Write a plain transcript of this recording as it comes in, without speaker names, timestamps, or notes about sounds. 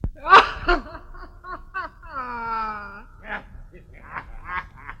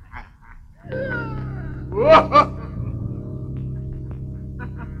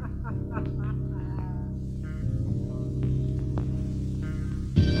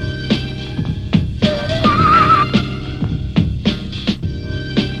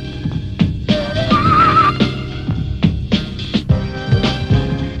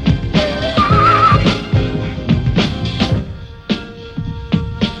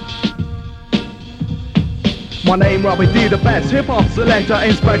My name Robee Dee, the best hip-hop selector,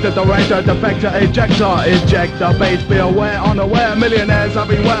 inspector, director, defector, ejector, ejector, bass, be aware, unaware, millionaires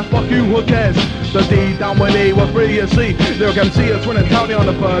everywhere, fuck you, who cares? The D down with E, we're free, you see. Lyric MC is twin and Tony on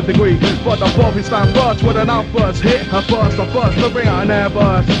the 3rd degree. But the 4th we stand first with an outburst. Hit her first, the first to bring out an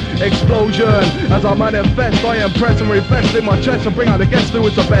airburst. Explosion, as I manifest, I impress and revest in my chest and bring out the guest who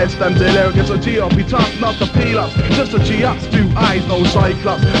is the best. MC lyric is a G-up, he tough, not the peel-ups. Just a G-ups, 2 eyes, no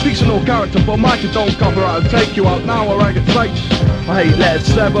cyclops. Fictional character for Mike, you don't cover, I'll take you out now or I get straight. I hate letter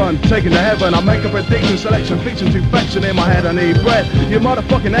 7, taking to heaven. I make a prediction, selection, fiction to fiction in my head. I need bread. You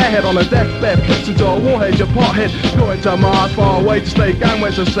motherfucking airhead on a deathbed, flips into a warhead, your pothead. Going to Mars, far away to stay.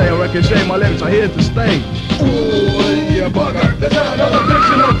 Gangways to say, I reckon shame my lyrics are here to stay. Ooh, you bugger, the sound of a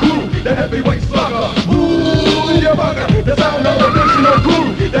fictional crew, the heavyweight slugger. Ooh, you bugger, the sound of a fictional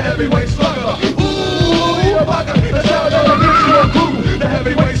crew, the heavyweight slugger. Ooh, you bugger, the sound of a fictional crew, the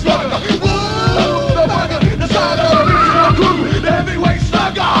heavyweight slugger. Ooh, the bugger, the sound of a fictional crew, the heavyweight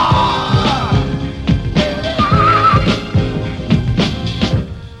slugger.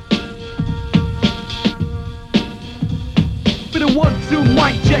 Been a 1-2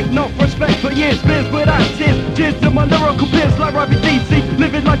 mic check, no respect for years, spins without tears. Cheers to my lyrical peers like R.I.P.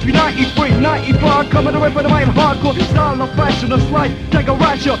 Living like we 93, 94, coming away from the main hardcore style of fashion, a slice, take a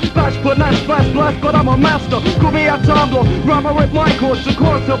right shot, bash, put nice, flash, blast, but I'm a master. Call me a time lord, rhyme with my chords, the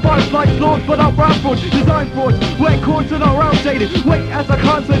chords are bars like lords, but I'm rap frauds, design frauds, wet chords and are outdated. Wait as I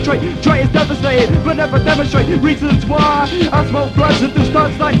concentrate, tray is devastated, but never demonstrate reasons why. I smoke blunts and do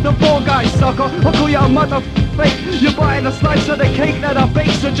stunts like the Fall Guy, sucker. I'll call you a mother fake. You're buying a slice of the cake that I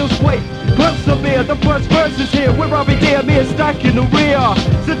bake, so just wait. Persevere, the first verse is here with Robee Dee and me and Stak in the rear.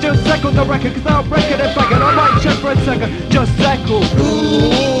 So just second the record, cause I'll break it and back it. I might check for a second, just second.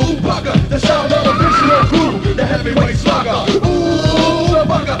 Ooh, bugger, the sound of a fictional crew, the heavyweight slugger. Ooh, the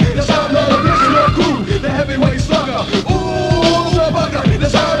bugger, the sound of a fictional crew, the heavyweight slugger. Ooh, the bugger, the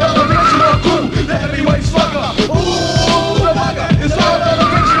sound of a fictional crew, the heavyweight slugger. Ooh, the bugger, the sound of a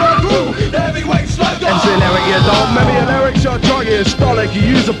fictional crew, the heavyweight slugger. MC lyric, you don't remember your lyrics, you're druggy, hystolic. You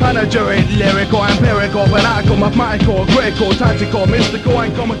use a panegyric, lyrical, empirical, fanatical, mathematical, critical, tactical, mystical,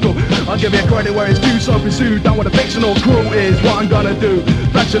 and comical. I'll give you credit where it's due, so pursued. Down with a fictional crew is what I'm gonna do.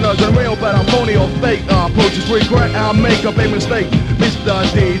 Factioners and real, but I'm phony or fake. Approaches regret, I'll make up a mistake. Mr.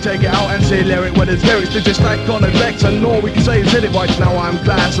 D, take it out and say lyric with his lyrics. DJ Stak on the decks, and all we can say is hit it right now. I'm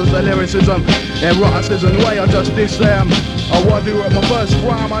class as the lyricism, eroticism, the way I just diss them. I want to do it my first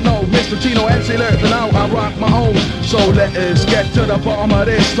rhyme, I know. Mr. Tino, MC lyrics, and now I write my own. So let us get to the bottom of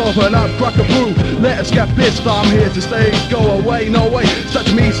this. Open up, crack a brew. Let us get pissed, I'm here to stay. Go away, no way.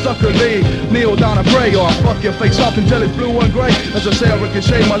 Touch me, sucker Leigh. Kneel down and pray, or I'll fuck your face up until it's blue and grey. As I say, I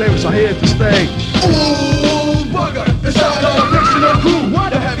ricochet, my lyrics are here to stay. Ooh, bugger, the sound of a fictional crew,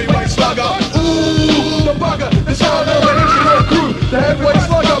 the heavyweight slugger. Ooh, the bugger, the sound of a fictional crew, the heavyweight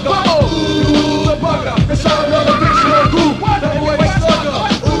slugger. Ooh, the bugger, the sound of a fictional crew, the heavyweight slugger.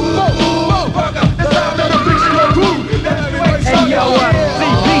 Ooh, bugger, the sound of a fictional crew, the heavyweight slugger. Hey yo,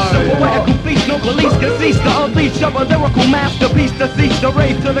 CP, so poetical beast, no police can cease to unleash of a lyrical masterpiece. To cease the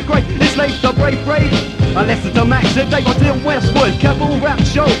rave to the great, enslave the brave brave. I listen to Max and Dave until Westwood, Capital Rap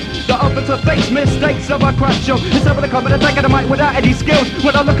Show. The open to face mistakes of a crap show. It's over to come and attack the mic without any skills.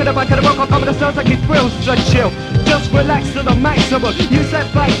 When I look at the back of the rock, I come and it sounds like it thrills. So chill, just relax to the maximum. Use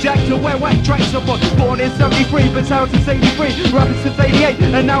that back jack to wear white tracks upon. Born in 73, been sound since 83. Rapping since 88,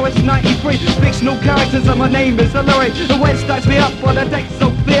 and now it's 93. Fictional characters and my name is a lyric. The wind stacks me up on the deck, so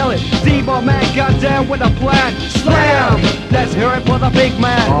feel it. See my man got down with a plan. Slam! Let's hear it for the big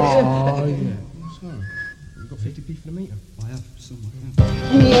man. Oh, yeah. You've got 50p for the meter? I have, somewhere.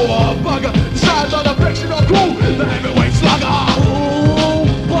 Ooh, bugger, the sound of the fictional crew, the heavyweight